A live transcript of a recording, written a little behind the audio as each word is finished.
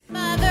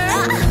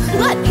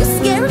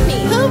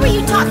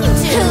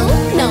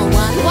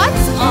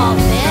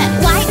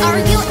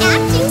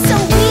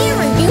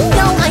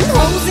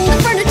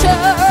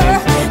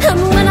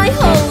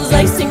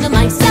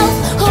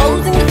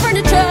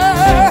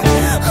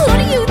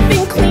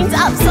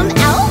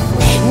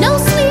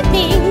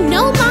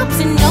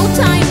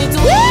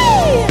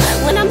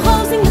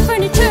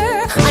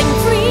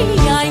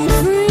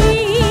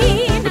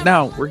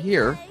now we're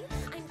here,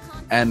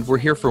 and we're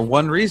here for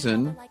one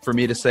reason: for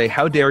me to say,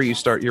 "How dare you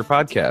start your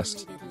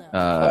podcast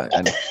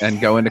and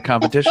go into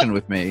competition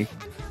with me?"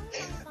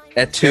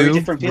 At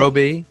two,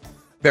 Robbie,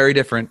 very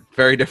different.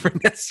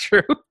 That's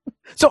true.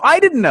 So I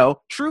didn't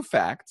know. True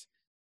fact.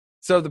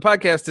 So the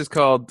podcast is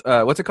called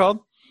what's it called?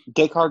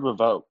 Gay Card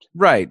Revoked.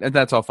 Right, and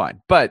that's all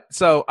fine. But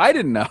so I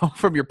didn't know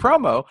from your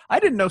promo. I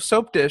didn't know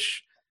Soap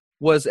Dish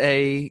was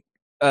a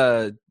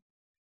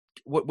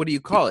what do you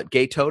call it?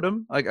 Gay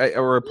totem,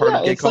 or a part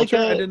of gay culture?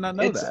 I did not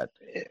know that.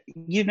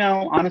 You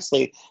know,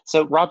 honestly,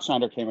 so Rob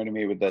Schneider came to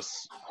me with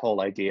this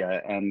whole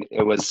idea, and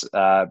it was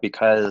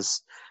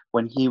because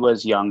when he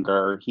was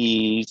younger,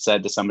 he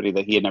said to somebody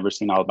that he had never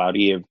seen All About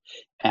Eve,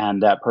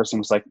 and that person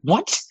was like,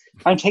 "What?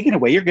 I'm taking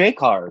away your gay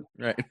card."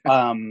 Right.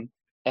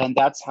 And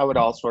that's how it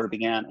all sort of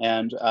began.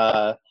 And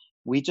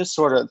we just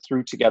sort of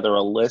threw together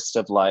a list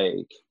of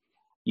like,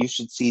 you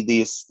should see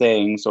these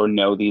things or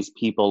know these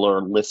people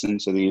or listen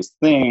to these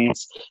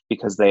things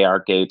because they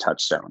are gay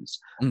touchstones.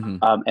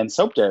 Mm-hmm. And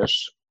Soap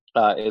Dish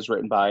is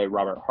written by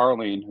Robert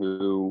Harling,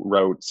 who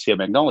wrote Steel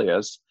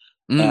Magnolias.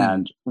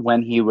 And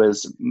when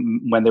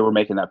they were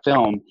making that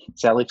film,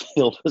 Sally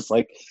Field was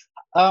like,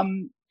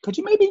 could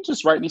you maybe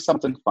just write me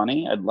something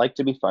funny? I'd like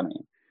to be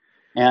funny.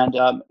 And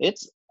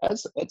it's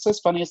as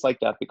funny as like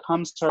Death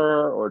Becomes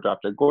Her or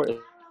Dr. Gore.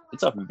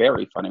 It's a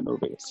very funny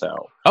movie. So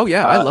oh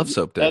yeah, I love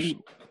Soap Dish.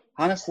 And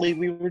honestly,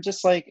 we were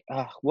just like,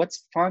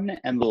 what's fun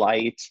and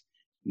light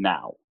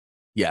now?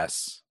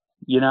 Yes.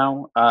 You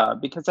know,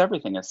 because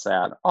everything is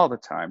sad all the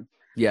time.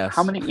 Yes.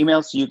 How many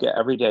emails do you get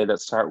every day that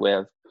start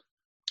with,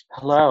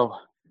 "Hello,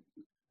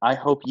 I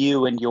hope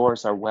you and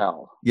yours are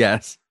well.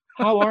 Yes.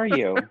 How are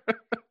you?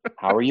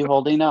 How are you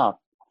holding up?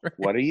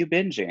 What are you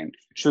binging?"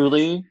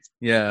 Truly.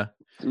 Yeah.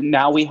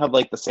 Now we have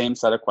like the same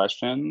set of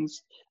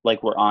questions,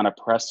 like we're on a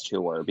press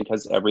tour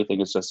because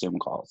everything is just Zoom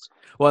calls.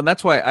 Well, and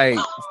that's why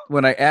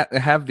when I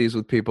have these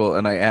with people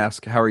and I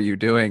ask, "How are you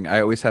doing?"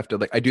 I always have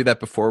to I do that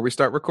before we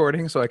start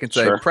recording, so I can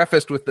say,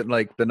 prefaced with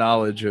the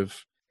knowledge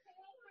of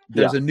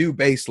there's a new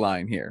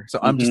baseline here. So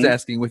I'm just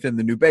asking within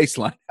the new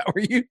baseline, how are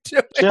you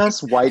doing?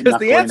 Just white because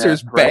the answer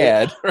is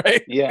bad,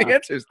 right? Yeah, the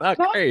answer is not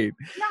great.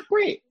 Not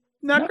great.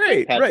 Not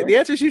great, right? The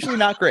answer is usually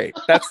not great.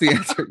 That's the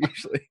answer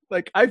usually.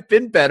 Like, I've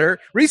been better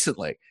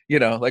recently. You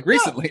know, like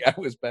recently I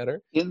was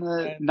better in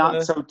the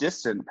not so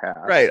distant past.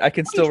 Right, I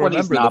can still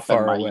remember the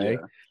far away.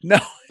 Year, no,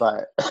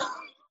 but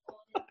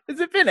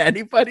has it been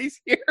anybody's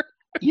year?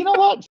 You know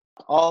what?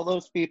 All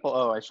those people.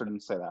 Oh, I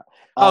shouldn't say that.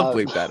 I'll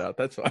bleep that out.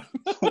 That's fine.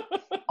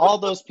 All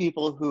those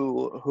people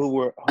who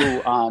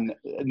on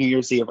New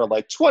Year's Eve are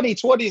like,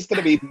 2020 is going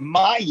to be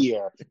my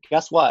year.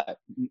 Guess what?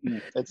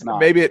 It's not.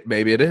 Maybe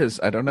it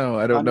is. I don't know.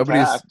 I don't.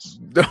 Nobody's.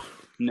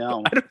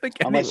 No. I don't think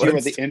unless you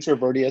were the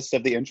introvertiest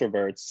of the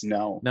introverts.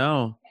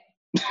 No.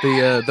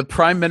 The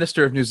Prime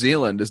Minister of New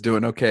Zealand is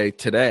doing okay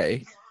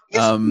today.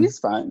 He's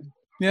fine.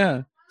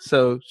 Yeah.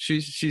 So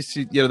she's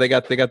they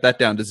got that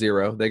down to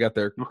 0. They got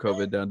their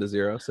COVID down to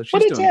 0. So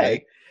she's doing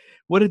good.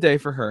 What a day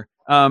for her.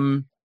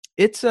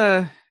 It's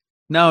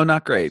no,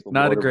 not great.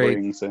 Not a great.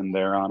 Rings in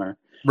their honor.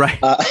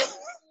 Right.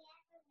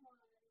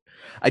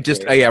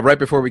 Right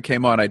before we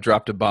came on, I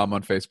dropped a bomb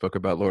on Facebook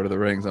about Lord of the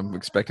Rings. I'm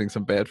expecting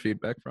some bad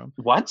feedback from.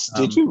 What?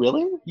 Did you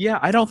really? Yeah,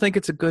 I don't think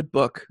it's a good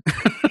book.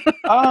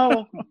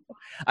 Oh.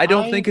 I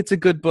don't think it's a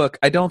good book.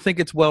 I don't think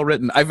it's well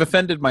written. I've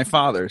offended my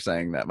father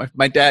saying that.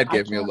 My dad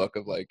gave me a look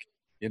of like,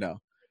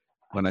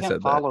 when I said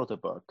that. Follow the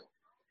book.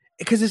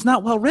 Because it's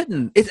not well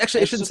written. It's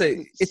actually, I shouldn't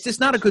say, it's just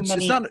not a good,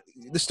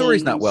 the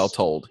story's not well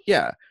told.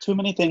 Yeah. Too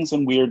many things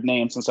and weird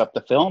names and stuff.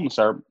 The films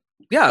are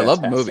I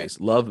love the movies.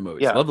 Love the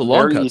movies. Yeah, love the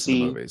long cuts of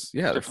the movies.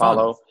 Yeah, they're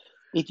follow. Fun.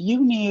 If you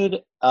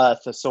need a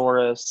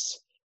thesaurus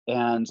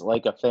and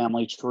like a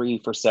family tree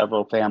for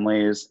several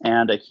families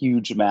and a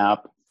huge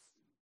map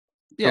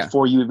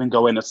before you even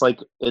go in, it's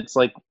like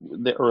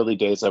the early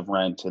days of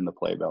Rent in the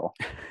Playbill.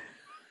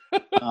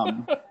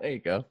 There you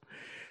go.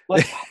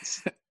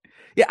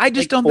 Yeah, I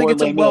just don't think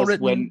it's a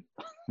well-written.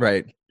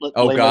 Right.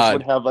 Oh, God.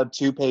 Would have a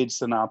 2-page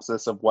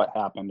synopsis of what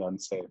happened on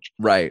stage.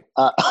 Right.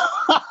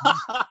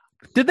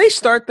 Did they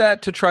start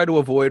that to try to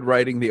avoid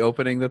writing the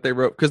opening that they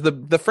wrote? Because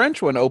the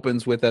French one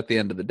opens with "At the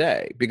End of the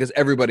Day" because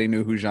everybody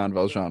knew who Jean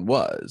Valjean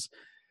was.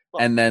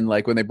 Well, and then,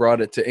 like, when they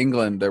brought it to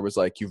England, there was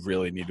like, you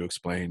really need to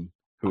explain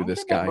who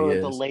this guy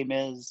is. The Les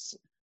Mis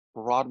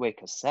Broadway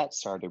cassette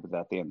started with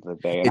 "At the End of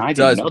the Day," and I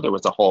didn't know there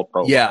was a whole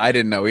program. Yeah, I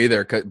didn't know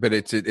either, but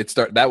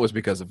that was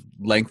because of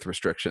length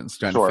restrictions,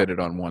 trying to fit it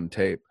on one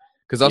tape.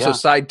 Because also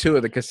side 2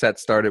 of the cassette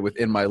started with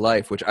 "In My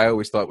Life," which I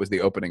always thought was the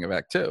opening of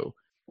Act 2.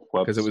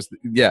 Because it was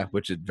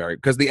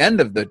because the end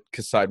of the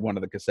side 1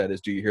 of the cassette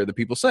is "Do You Hear the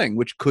People Sing,"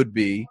 which could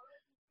be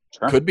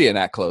an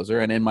act closer,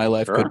 and "In My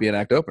Life" could be an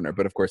act opener.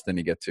 But of course, then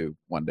you get to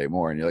 "One Day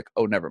More," and you're like,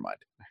 oh, never mind.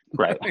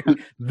 Right.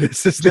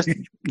 This is just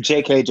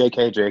JK.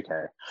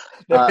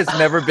 There has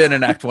never been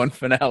an Act 1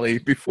 finale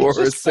before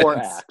or since. 4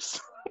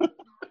 acts.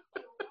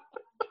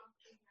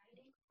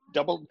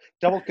 Double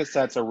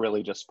cassettes are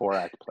really just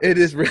 4-act plays. It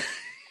is.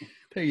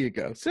 There you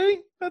go. See,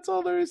 that's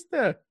all there is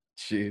there.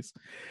 Jeez.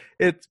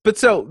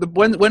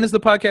 When is the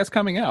podcast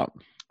coming out?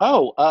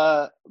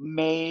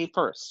 May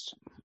 1st.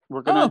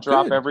 We're going to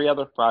drop every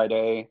other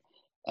Friday.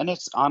 And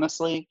it's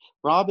honestly,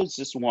 Rob is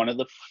just one of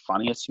the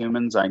funniest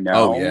humans I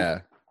know. Oh,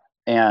 yeah.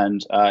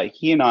 And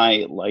he and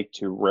I like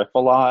to riff a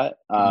lot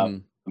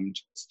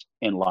just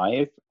in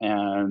life.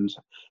 And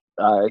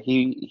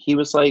he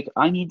was like,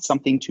 I need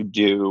something to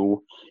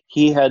do.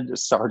 He had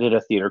started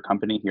a theater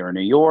company here in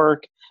New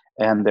York,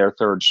 and their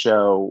third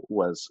show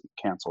was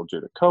canceled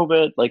due to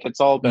COVID. Like, it's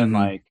all been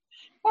like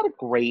not a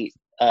great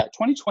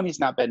 2020's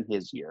not been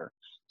his year.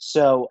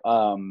 So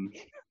well,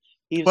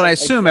 I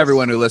assume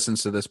everyone who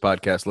listens to this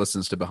podcast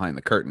listens to Behind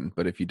the Curtain,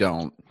 but if you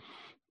don't,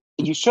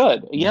 you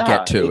should. Yeah,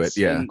 get to it.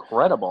 Yeah,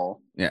 incredible.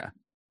 Yeah,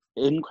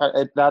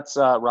 that's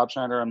Rob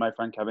Schneider and my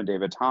friend Kevin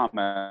David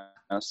Thomas.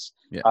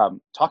 Yeah.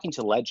 Talking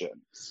to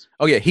legends.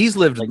 Oh yeah, he's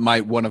lived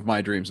one of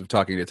my dreams of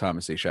talking to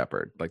Thomas E.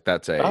 Shepard. Like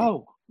that's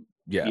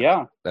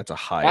that's a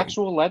high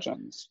actual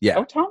legends. Yeah.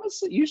 Oh,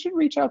 Thomas, you should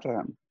reach out to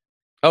him.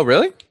 Oh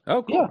really?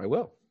 Oh cool. Yeah. I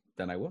will.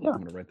 Then I will. Yeah. I'm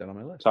going to write that on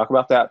my list. Talk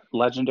about that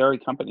legendary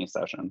company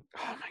session.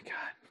 Oh my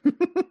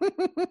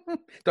god.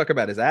 Talk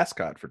about his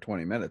ascot for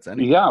 20 minutes.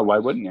 Anyway. Yeah, why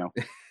wouldn't you?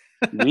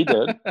 We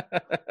did.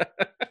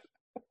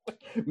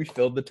 We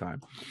filled the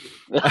time.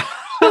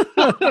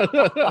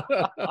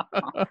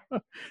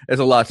 There's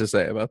a lot to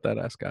say about that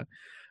ascot.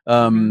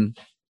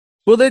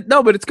 Well,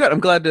 but it's good. I'm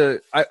glad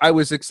to. I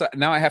was excited.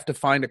 Now I have to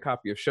find a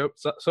copy of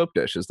Soap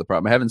Dish. Is the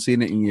problem? I haven't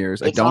seen it in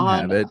years. I don't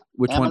have it.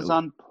 Which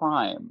Amazon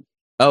Prime.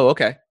 Oh,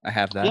 okay. I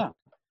have that. Yeah,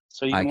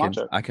 so you can watch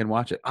it. I can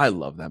watch it. I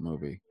love that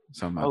movie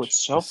so much. Oh,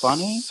 it's so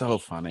funny. So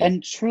funny.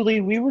 And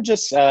truly, we were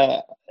just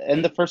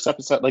in the first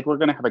episode. Like, we're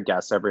gonna have a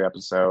guest every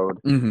episode,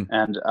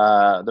 and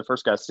the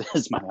first guest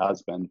is my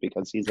husband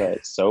because he's a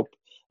soap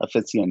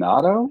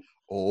aficionado.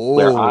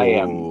 Where I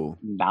am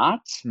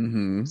not.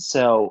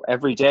 So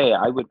every day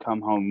I would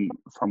come home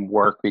from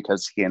work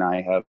because he and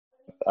I have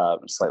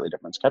slightly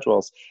different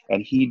schedules,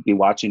 and he'd be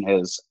watching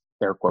his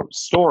air quote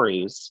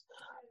stories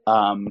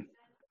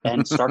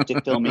and start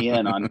to fill me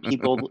in on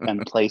people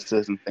and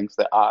places and things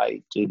that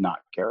I did not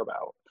care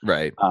about.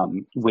 Right.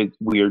 With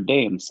weird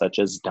names such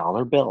as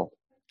Dollar Bill.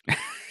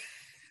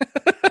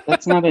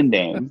 That's not a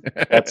name.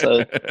 That's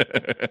a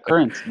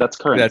currency. That's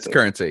currency. That's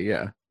currency,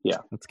 yeah. Yeah.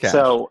 That's cash.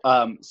 So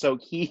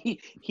he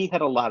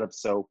had a lot of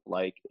soap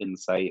like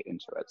insight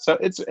into it. So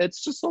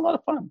it's just a lot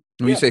of fun.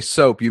 When you say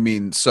soap, you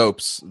mean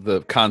Soaps,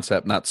 the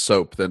concept, not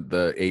Soap, the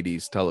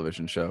 80s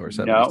television show or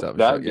 70s television show.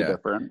 That'd be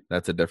different.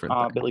 That's a different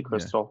thing. Billy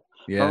Crystal.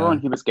 Yeah. Remember when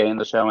he was gay in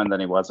the show and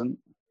then he wasn't?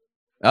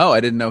 Oh, I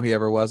didn't know he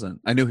ever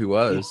wasn't. I knew he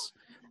was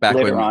back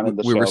later when on in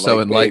the we show, were so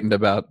enlightened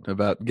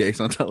about gays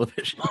on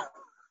television.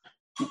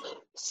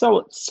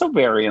 So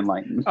very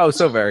enlightened. Oh,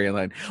 so very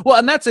enlightened. Well,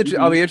 and that's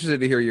I'll be interested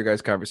to hear your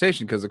guys'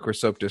 conversation because, of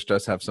course, Soap Dish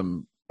does have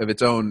some of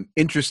its own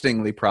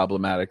interestingly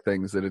problematic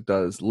things that it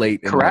does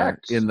late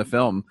in the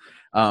film.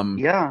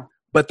 Yeah.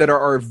 But that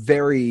are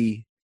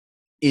very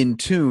in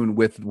tune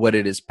with what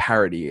it is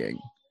parodying.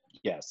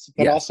 Yes,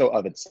 but also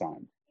of its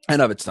time. And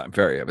of its time,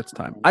 very of its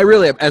time. I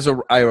really,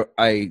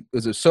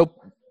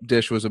 Soap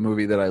Dish was a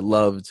movie that I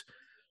loved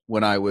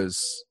when I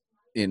was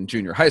in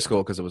junior high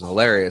school because it was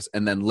hilarious.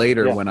 And then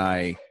later when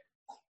I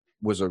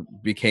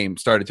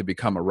started to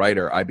become a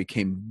writer, I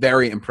became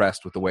very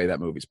impressed with the way that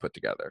movie's put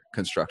together,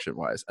 construction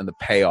wise, and the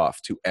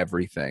payoff to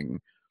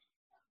everything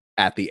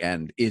at the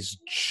end is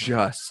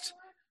just,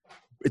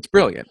 it's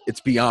brilliant.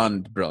 It's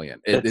beyond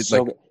brilliant.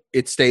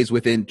 It stays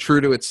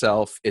true to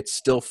itself. It's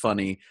still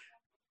funny,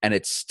 and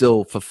it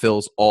still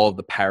fulfills all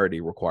the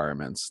parody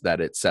requirements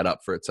that it set up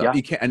for itself. Yeah.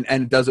 You can't,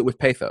 and it does it with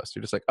pathos.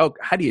 You're just like, oh,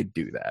 how do you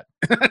do that?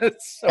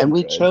 And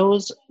we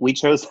chose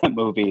that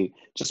movie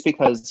just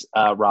because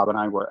Rob and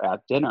I were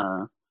at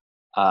dinner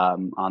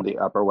on the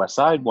Upper West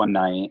Side one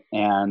night,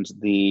 and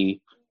the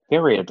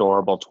very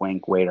adorable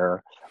twink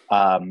waiter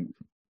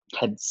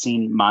had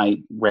seen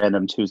my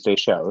random Tuesday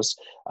shows,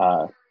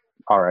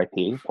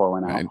 R.I.P.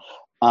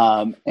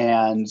 410,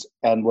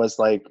 and was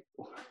like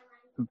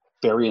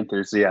very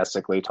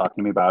enthusiastically talking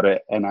to me about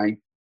it. And I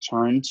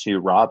turned to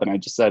Rob and I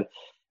just said,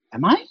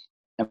 am I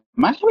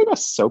having a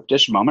Soap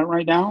Dish moment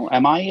right now?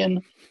 Am I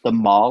in the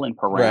mall in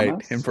Paramus?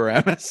 Right, in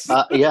Paramus.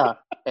 Yeah.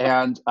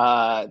 And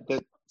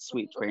the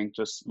sweet twink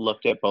just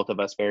looked at both of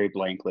us very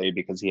blankly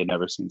because he had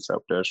never seen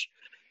Soap Dish.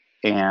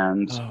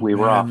 And we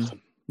were off.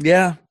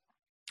 Yeah.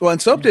 Well, and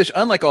Soap Dish,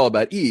 unlike All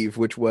About Eve,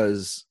 which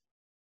was,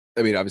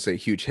 I mean, obviously a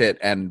huge hit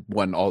and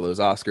won all those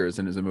Oscars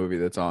and is a movie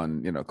that's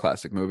on,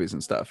 classic movies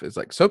and stuff, is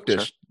like Soap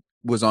Dish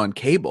was on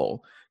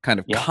cable kind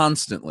of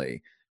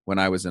constantly when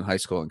I was in high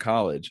school and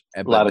college.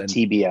 A lot of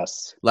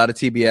TBS, a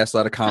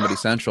lot of Comedy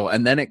Central.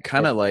 And then it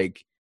kind of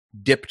like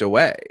dipped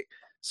away.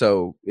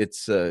 So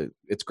it's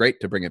great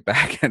to bring it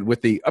back, and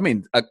with a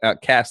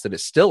cast that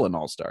is still an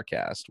all-star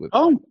cast with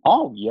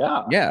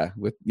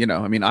with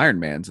Iron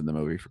Man's in the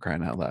movie, for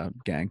crying out loud,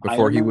 gang.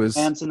 Before Iron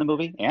Man's in the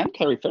movie, and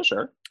Carrie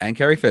Fisher,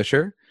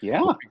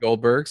 Whoopi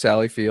Goldberg,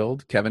 Sally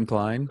Field, Kevin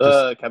Kline,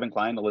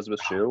 Elizabeth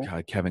Shue.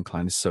 God, Kevin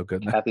Kline is so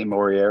good. Kathy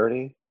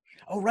Moriarty.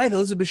 Oh right,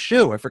 Elizabeth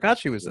Shue. I forgot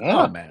she was.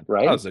 Oh man,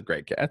 right. That's a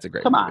great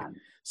Come movie. on,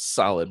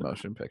 solid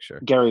motion picture.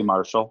 Gary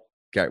Marshall.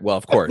 Well,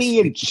 of course.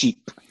 Being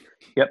cheap.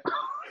 Yep.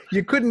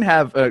 You couldn't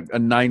have a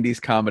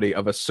 90s comedy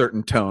of a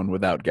certain tone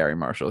without Gary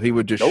Marshall. He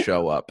would just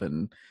show up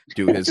and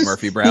do his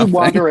Murphy Brown thing.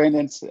 Wander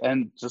in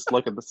and just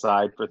look at the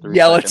side for 3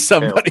 Yell seconds. at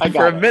somebody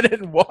for a minute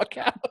and walk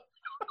out.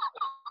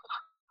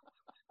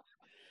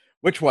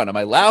 Which one? Am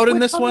I loud in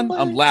this one?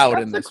 I'm loud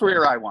in this one. That's the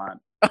career I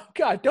want. Oh,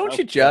 God, don't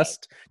you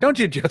just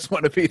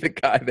want to be the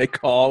guy they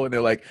call when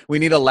they're like, we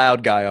need a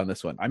loud guy on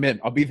this one? I'm in.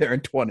 I'll be there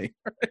in 20.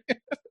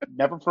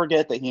 Never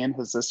forget that he and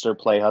his sister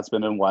play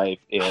husband and wife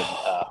in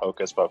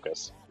Hocus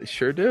Pocus. They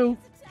sure do.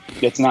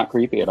 It's not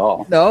creepy at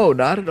all. No,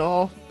 not at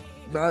all.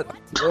 Oh,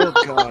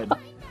 God.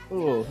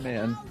 Oh,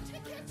 man.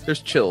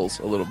 There's chills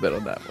a little bit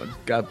on that one.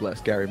 God bless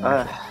Gary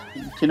Marshall.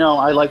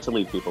 I like to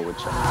leave people with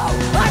chills.